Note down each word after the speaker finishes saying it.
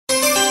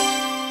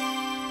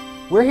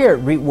We're here at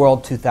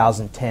REITWorld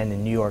 2010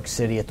 in New York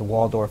City at the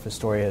Waldorf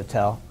Astoria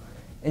Hotel.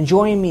 And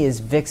joining me is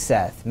Vivek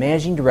Seth,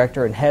 Managing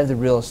Director and Head of the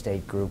Real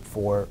Estate Group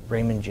for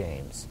Raymond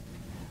James.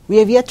 We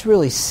have yet to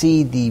really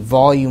see the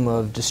volume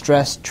of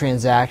distressed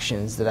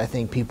transactions that I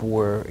think people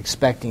were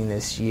expecting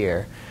this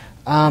year.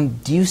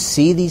 Do you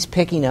see these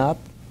picking up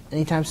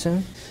anytime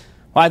soon?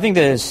 Well, I think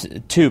there's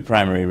two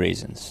primary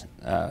reasons.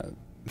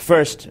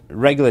 First,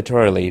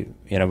 regulatorily,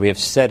 we have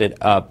set it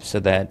up so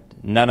that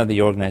none of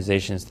the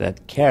organizations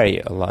that carry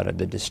a lot of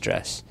the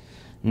distress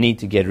need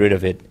to get rid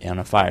of it on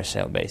a fire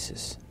sale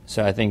basis.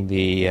 So I think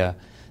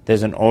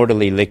there's an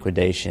orderly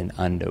liquidation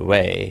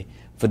underway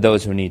for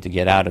those who need to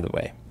get out of the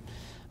way.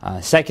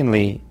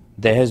 Secondly,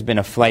 there has been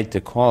a flight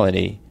to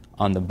quality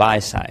on the buy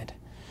side.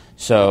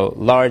 So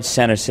large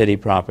center city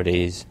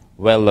properties,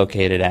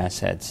 well-located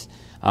assets,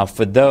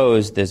 for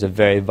those there's a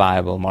very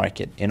viable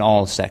market in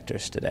all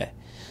sectors today.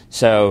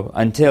 So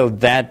until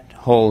that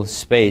whole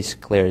space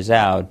clears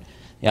out,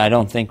 I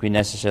don't think we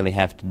necessarily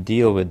have to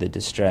deal with the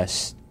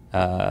distress,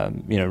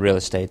 real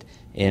estate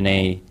in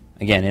a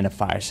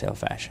fire sale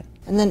fashion.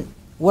 And then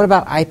what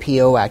about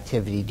IPO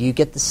activity? Do you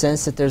get the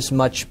sense that there's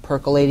much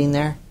percolating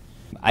there?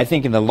 I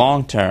think in the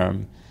long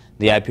term,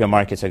 the IPO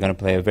markets are going to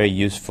play a very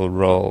useful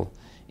role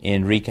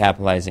in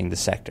recapitalizing the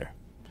sector.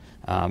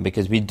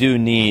 Because we do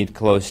need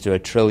close to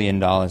 $1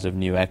 trillion of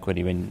new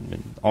equity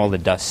when all the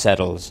dust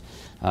settles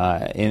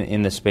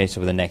in the space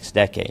over the next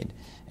decade.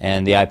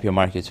 And the IPO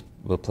markets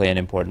will play an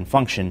important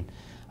function,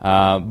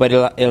 but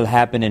it'll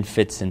happen in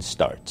fits and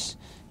starts.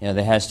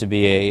 There has to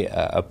be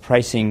a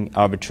pricing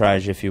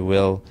arbitrage, if you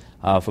will,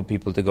 for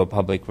people to go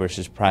public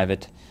versus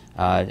private.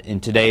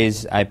 In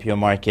today's IPO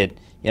market,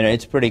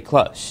 it's pretty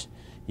close.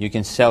 You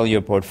can sell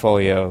your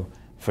portfolio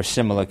for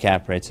similar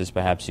cap rates as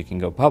perhaps you can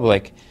go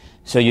public,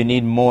 so you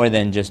need more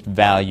than just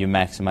value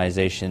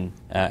maximization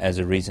as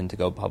a reason to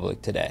go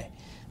public today.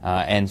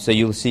 And so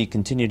you'll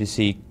continue to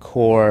see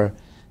core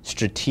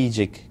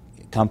strategic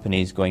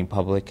companies going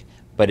public,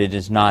 but it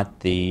is not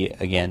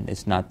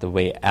it's not the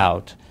way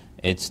out.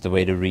 It's the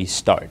way to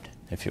restart,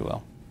 if you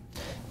will.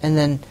 And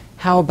then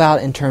how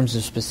about in terms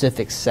of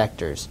specific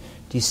sectors?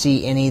 Do you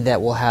see any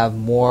that will have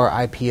more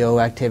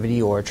IPO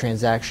activity or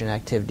transaction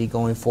activity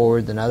going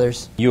forward than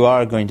others? You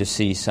are going to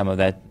see some of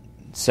that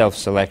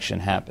self-selection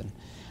happen.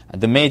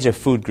 The major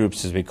food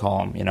groups, as we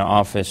call them,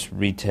 office,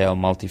 retail,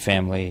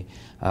 multifamily,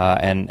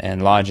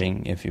 and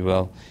lodging, if you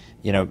will,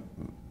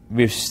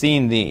 we've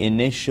seen the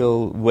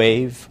initial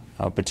wave,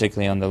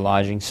 particularly on the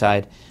lodging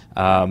side,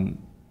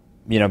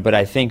 but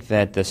I think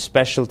that the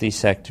specialty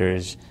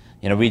sectors,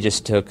 we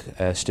just took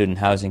a student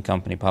housing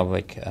company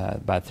public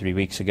about 3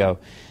 weeks ago,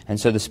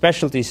 and so the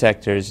specialty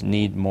sectors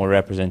need more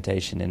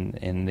representation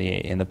in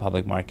the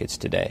public markets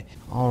today.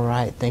 All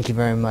right. Thank you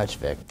very much,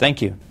 Vic.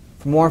 Thank you.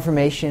 For more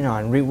information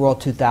on REITWorld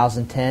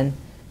 2010,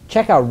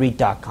 check out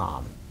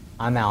REIT.com.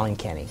 I'm Alan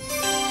Kenny.